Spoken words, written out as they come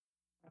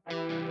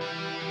Welcome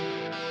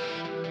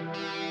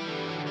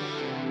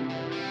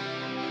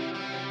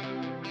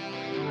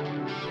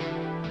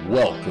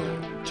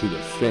to the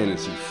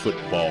Fantasy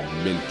Football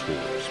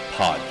Mentors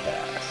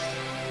Podcast.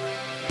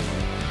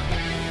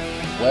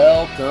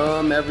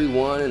 Welcome,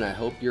 everyone, and I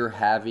hope you're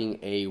having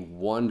a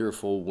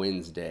wonderful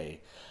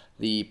Wednesday.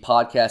 The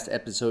podcast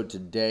episode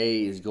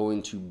today is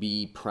going to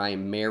be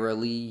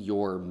primarily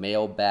your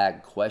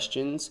mailbag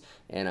questions,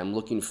 and I'm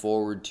looking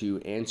forward to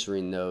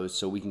answering those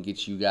so we can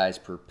get you guys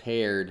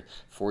prepared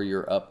for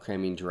your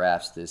upcoming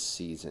drafts this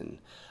season.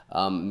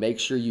 Make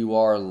sure you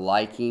are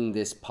liking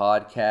this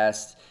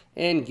podcast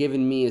and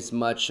giving me as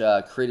much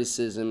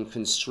criticism,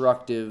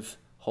 constructive,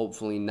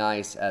 hopefully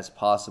nice as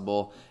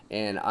possible.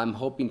 And I'm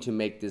hoping to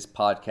make this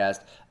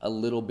podcast a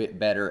little bit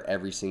better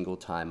every single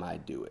time I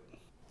do it.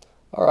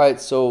 All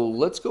right, so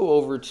let's go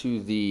over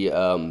to the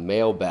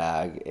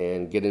mailbag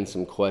and get in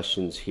some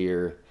questions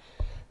here.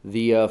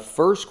 The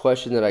first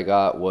question that I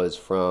got was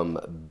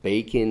from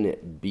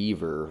Bacon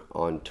Beaver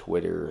on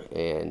Twitter,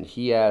 and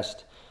he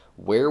asked,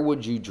 where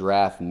would you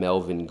draft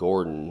Melvin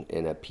Gordon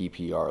in a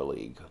PPR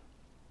league?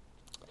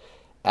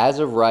 As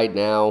of right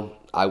now,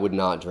 I would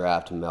not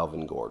draft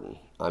Melvin Gordon.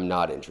 I'm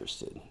not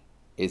interested.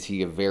 Is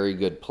he a very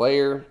good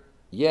player?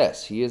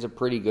 Yes, he is a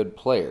pretty good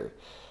player.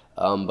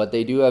 But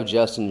they do have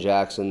Justin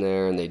Jackson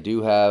there, and they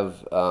do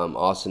have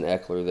Austin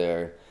Eckler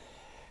there.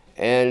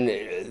 And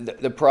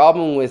the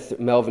problem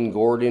with Melvin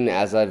Gordon,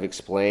 as I've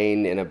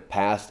explained in a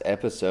past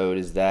episode,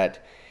 is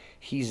that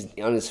he's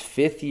on his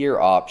fifth-year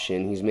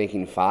option. He's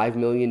making $5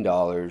 million.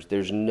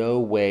 There's no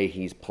way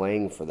he's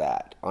playing for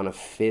that on a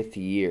fifth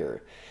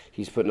year.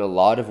 He's putting a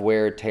lot of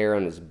wear and tear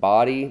on his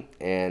body,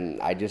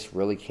 and I just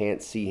really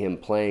can't see him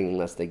playing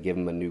unless they give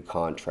him a new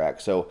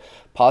contract. So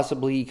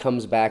possibly he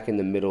comes back in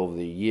the middle of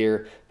the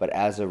year, but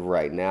as of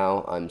right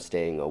now, I'm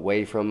staying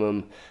away from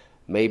him.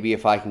 Maybe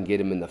if I can get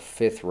him in the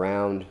fifth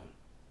round,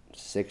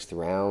 sixth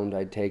round,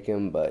 I'd take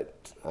him,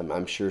 but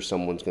I'm sure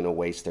someone's going to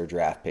waste their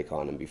draft pick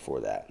on him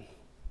before that.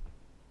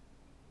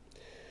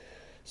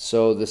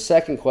 So the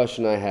second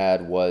question I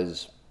had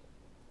was,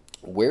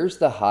 where's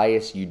the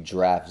highest you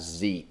draft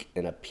Zeke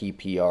in a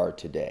PPR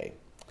today?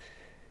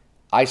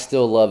 I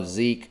still love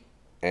Zeke,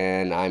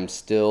 and I'm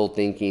still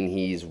thinking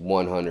he's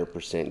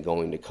 100%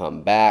 going to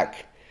come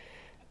back.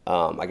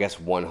 I guess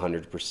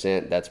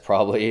 100%, that's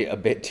probably a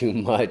bit too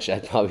much.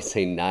 I'd probably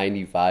say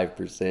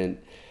 95%.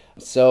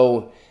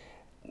 So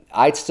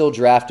I'd still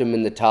draft him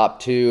in the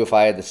top two if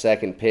I had the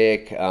second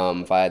pick.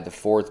 If I had the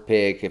fourth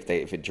pick, if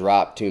it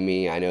dropped to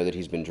me, I know that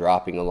he's been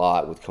dropping a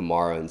lot with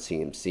Kamara and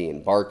CMC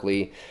and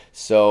Barkley.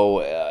 So,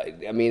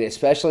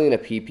 especially in a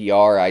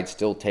PPR, I'd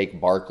still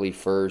take Barkley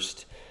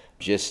first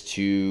just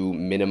to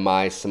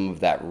minimize some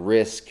of that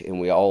risk. And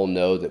we all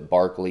know that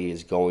Barkley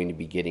is going to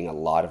be getting a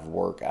lot of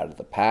work out of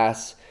the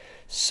pass.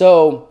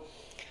 So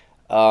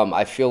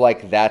I feel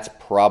like that's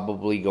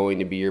probably going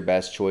to be your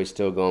best choice,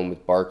 still going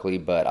with Barkley,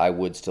 but I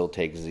would still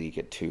take Zeke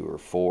at 2 or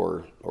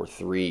 4 or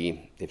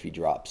 3 if he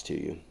drops to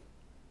you.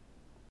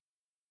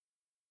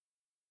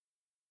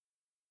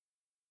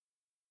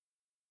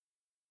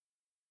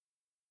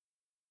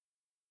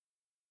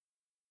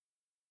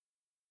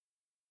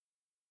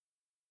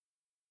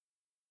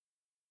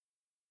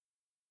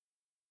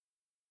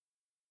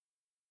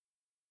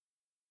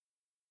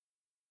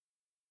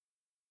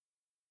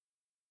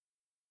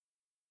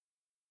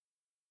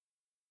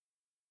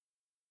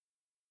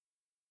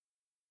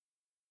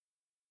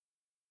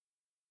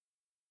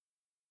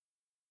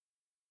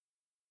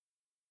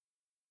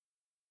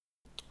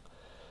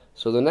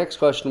 So the next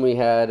question we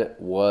had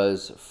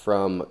was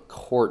from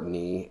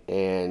Courtney,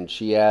 and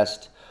she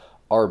asked,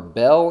 are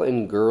Bell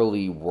and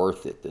Gurley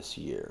worth it this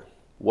year?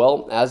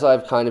 Well, as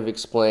I've kind of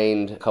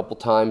explained a couple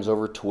times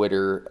over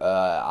Twitter,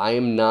 I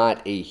am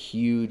not a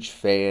huge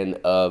fan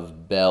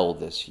of Bell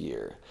this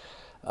year.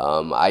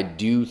 I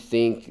do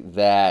think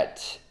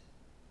that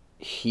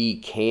he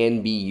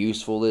can be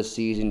useful this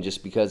season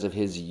just because of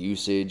his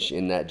usage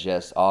in that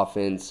Jets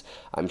offense.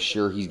 I'm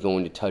sure he's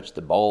going to touch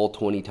the ball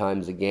 20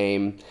 times a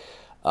game.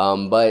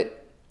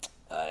 But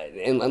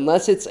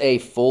unless it's a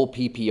full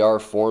PPR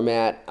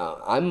format,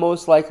 I'm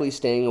most likely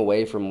staying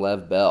away from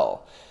Lev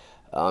Bell.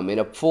 In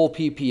a full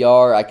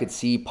PPR, I could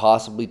see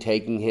possibly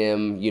taking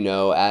him,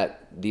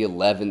 at the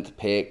 11th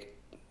pick,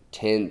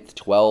 10th,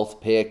 12th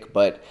pick,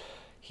 but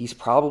he's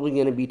probably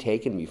going to be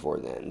taken before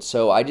then.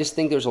 So I just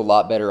think there's a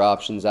lot better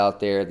options out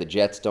there. The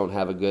Jets don't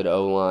have a good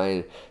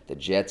O-line. The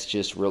Jets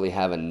just really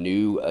have a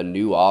new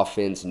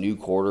offense, new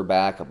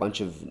quarterback, a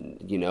bunch of,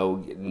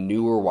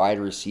 newer wide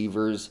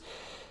receivers.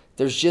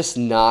 There's just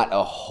not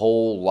a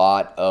whole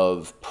lot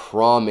of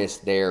promise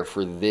there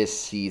for this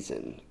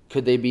season.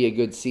 Could they be a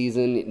good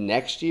season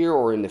next year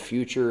or in the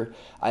future?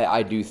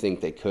 I do think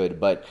they could.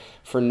 But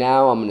for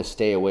now, I'm going to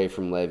stay away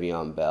from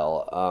Le'Veon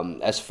Bell.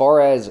 As far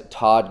as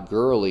Todd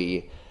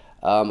Gurley,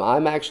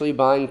 I'm actually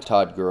buying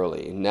Todd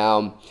Gurley.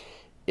 Now,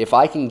 if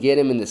I can get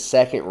him in the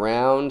second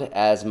round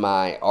as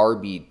my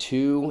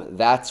RB2,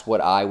 that's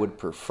what I would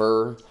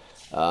prefer.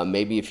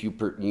 Maybe if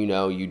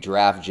you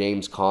draft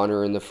James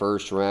Conner in the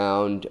first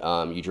round,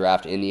 you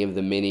draft any of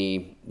the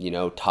many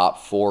top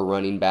 4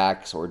 running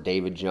backs or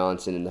David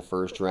Johnson in the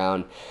first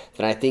round,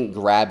 then I think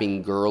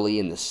grabbing Gurley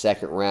in the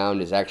second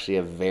round is actually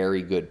a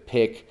very good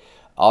pick.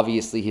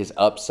 Obviously, his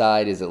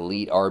upside is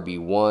elite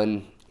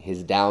RB1.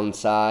 His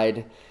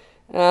downside,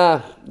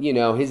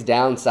 his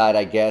downside,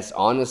 I guess,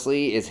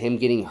 honestly, is him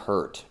getting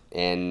hurt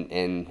and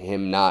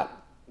him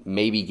not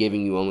maybe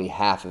giving you only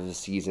half of a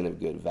season of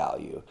good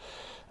value.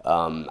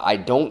 I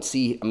don't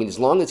see, as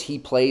long as he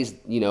plays,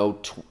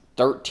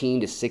 13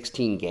 to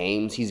 16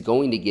 games, he's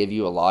going to give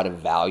you a lot of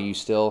value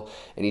still,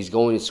 and he's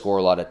going to score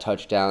a lot of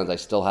touchdowns. I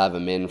still have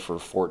him in for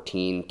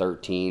 14,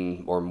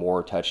 13 or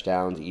more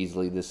touchdowns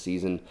easily this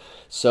season.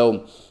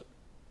 So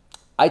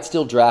I'd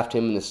still draft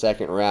him in the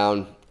second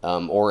round,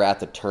 or at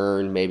the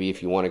turn, maybe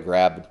if you want to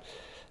grab,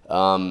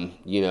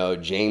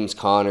 James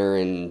Conner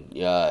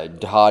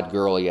and Todd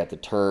Gurley at the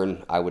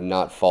turn. I would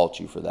not fault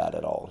you for that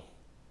at all.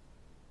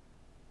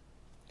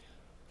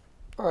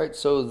 All right,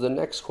 so the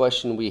next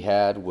question we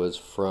had was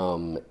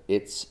from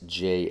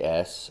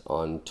It'sJS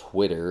on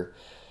Twitter.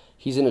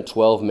 He's in a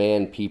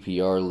 12-man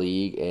PPR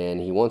league,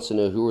 and he wants to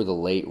know who are the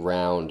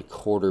late-round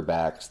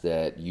quarterbacks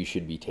that you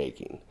should be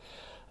taking.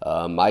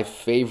 My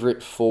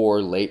favorite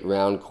 4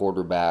 late-round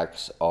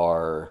quarterbacks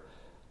are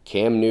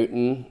Cam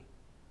Newton.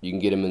 You can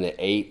get him in the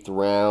 8th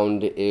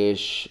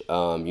round-ish. You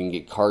can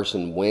get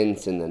Carson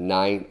Wentz in the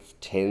 9th,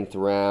 10th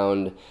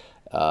round.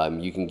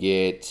 You can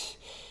get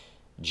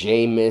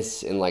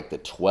Jameis in like the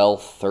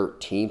 12th,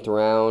 13th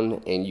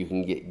round, and you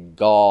can get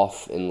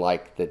Goff in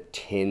like the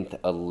 10th,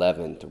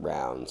 11th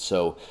round.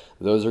 So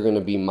those are going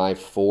to be my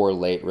 4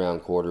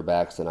 late-round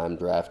quarterbacks that I'm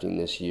drafting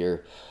this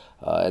year.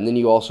 And then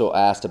you also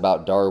asked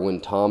about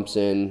Darwin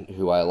Thompson,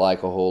 who I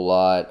like a whole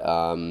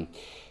lot.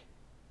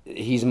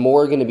 He's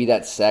more going to be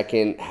that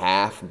second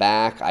half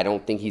back. I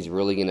don't think he's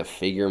really going to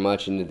figure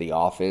much into the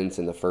offense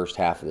in the first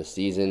half of the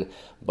season,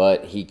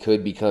 but he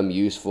could become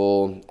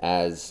useful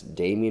as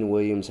Damian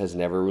Williams has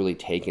never really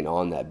taken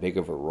on that big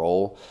of a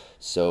role.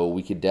 So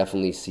we could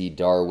definitely see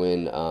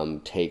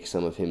Darwin take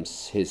some of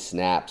his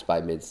snaps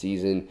by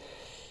midseason.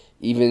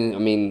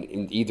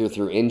 Either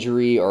through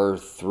injury or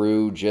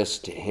through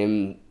just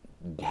him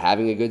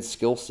having a good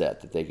skill set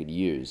that they could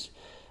use.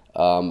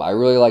 I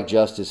really like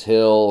Justice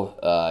Hill.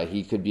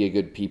 He could be a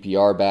good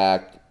PPR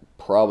back,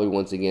 probably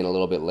once again a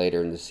little bit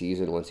later in the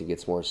season once he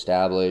gets more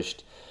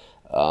established.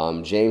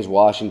 James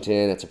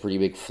Washington, that's a pretty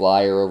big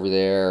flyer over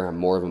there. I'm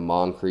more of a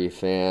Moncrief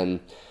fan.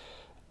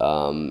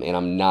 And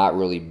I'm not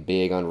really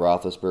big on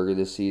Roethlisberger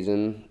this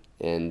season.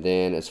 And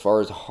then as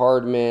far as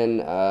Hardman,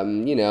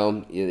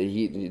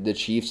 the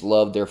Chiefs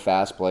love their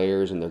fast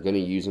players, and they're going to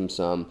use him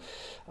some.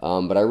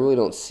 But I really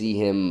don't see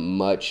him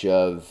much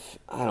of,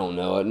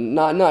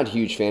 not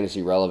huge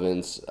fantasy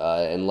relevance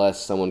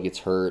unless someone gets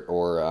hurt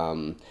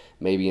or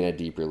maybe in a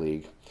deeper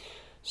league.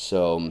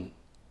 So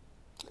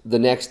the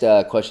next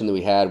question that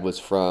we had was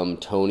from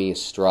Tony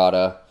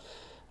Estrada.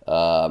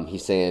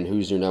 He's saying,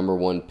 who's your number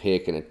 1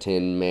 pick in a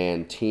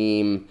 10-man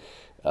team,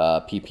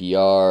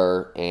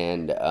 PPR?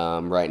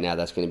 And right now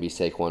that's going to be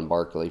Saquon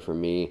Barkley for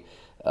me.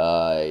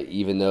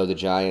 Even though the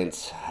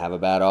Giants have a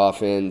bad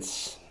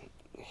offense,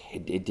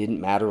 it didn't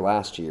matter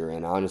last year,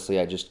 and honestly,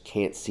 I just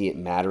can't see it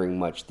mattering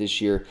much this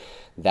year.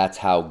 That's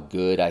how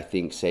good I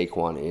think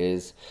Saquon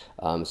is.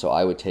 So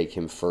I would take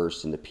him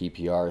first in the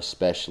PPR,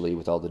 especially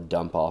with all the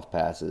dump-off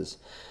passes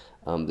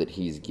that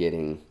he's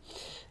getting.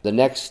 The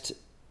next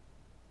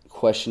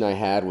question I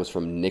had was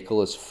from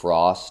Nicholas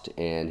Frost,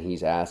 and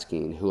he's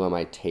asking, who am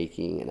I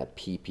taking in a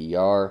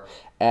PPR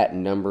at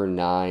number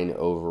 9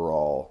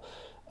 overall?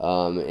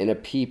 In a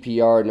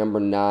PPR, number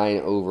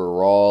 9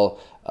 overall,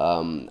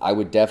 I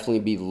would definitely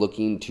be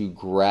looking to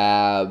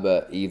grab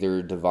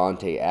either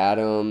Devontae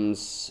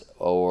Adams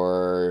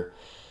or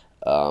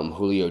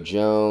Julio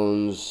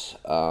Jones,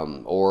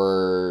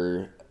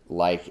 or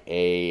like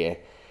a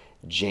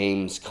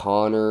James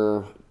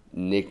Conner,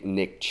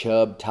 Nick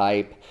Chubb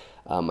type.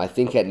 I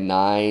think at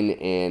 9,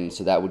 and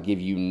so that would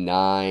give you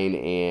 9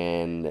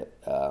 and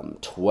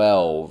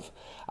 12.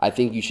 I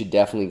think you should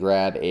definitely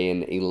grab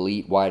an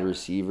elite wide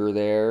receiver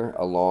there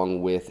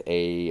along with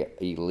a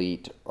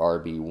elite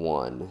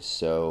RB1.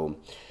 So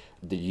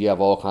you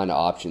have all kind of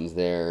options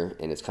there,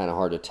 and it's kind of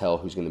hard to tell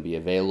who's going to be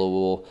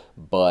available,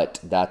 but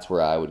that's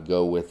where I would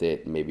go with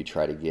it. Maybe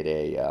try to get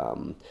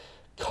a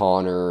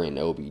Connor and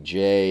OBJ,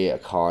 a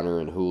Connor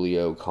and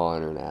Julio,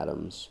 Connor and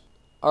Adams.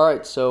 All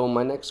right, so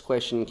my next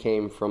question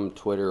came from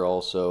Twitter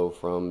also,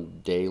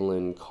 from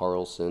Dalen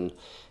Carlson,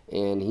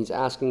 and he's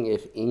asking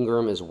if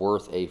Ingram is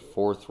worth a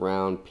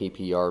 4th-round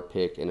PPR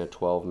pick in a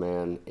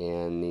 12-man,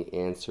 and the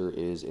answer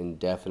is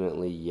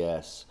indefinitely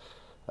yes.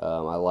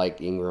 I like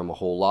Ingram a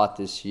whole lot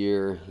this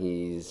year.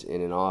 He's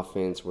in an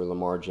offense where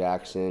Lamar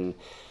Jackson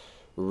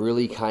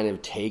really kind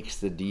of takes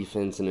the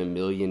defense in a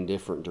million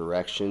different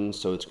directions,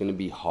 so it's going to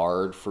be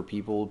hard for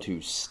people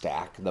to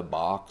stack the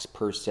box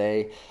per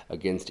se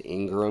against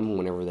Ingram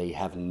whenever they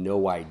have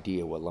no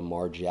idea what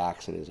Lamar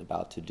Jackson is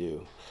about to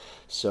do.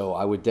 So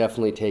I would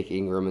definitely take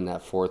Ingram in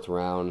that 4th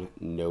round,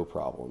 no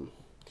problem.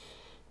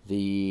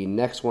 The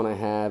next one I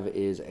have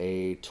is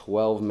a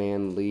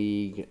 12-man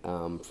league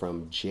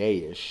from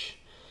Jayish.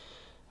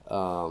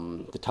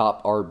 The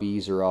top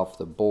RBs are off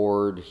the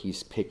board.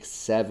 He's picked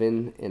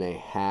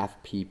 7.5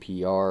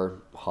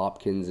 PPR.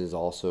 Hopkins is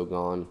also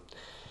gone.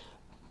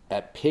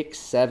 At pick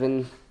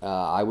 7,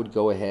 I would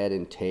go ahead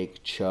and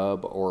take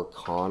Chubb or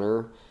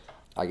Connor.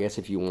 I guess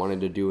if you wanted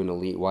to do an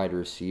elite wide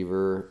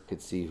receiver,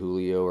 could see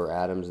Julio or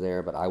Adams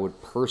there, but I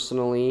would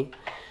personally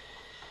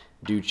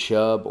do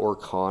Chubb or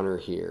Connor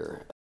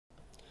here.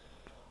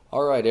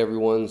 All right,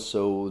 everyone,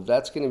 so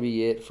that's going to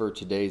be it for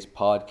today's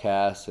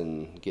podcast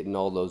and getting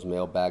all those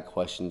mailbag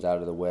questions out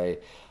of the way.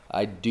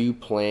 I do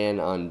plan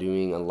on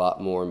doing a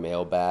lot more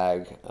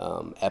mailbag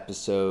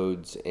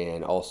episodes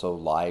and also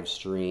live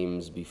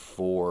streams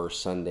before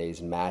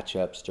Sunday's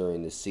matchups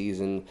during the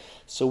season,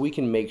 so we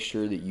can make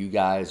sure that you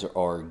guys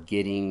are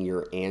getting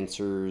your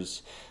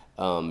answers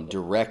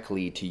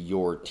directly to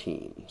your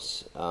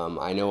teams.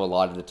 I know a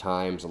lot of the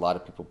times a lot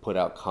of people put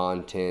out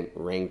content,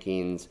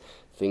 rankings,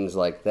 things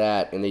like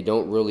that, and they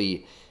don't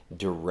really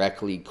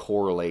directly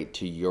correlate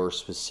to your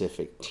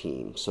specific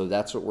team. So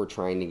that's what we're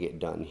trying to get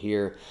done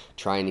here,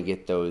 trying to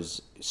get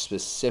those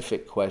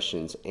specific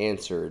questions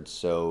answered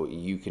so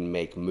you can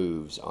make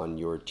moves on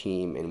your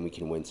team and we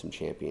can win some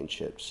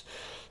championships.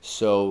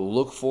 So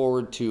look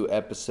forward to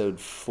episode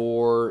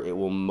 4. It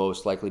will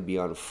most likely be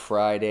on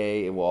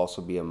Friday. It will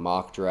also be a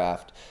mock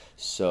draft.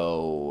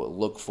 So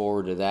look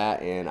forward to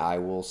that, and I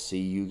will see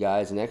you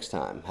guys next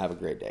time. Have a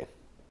great day.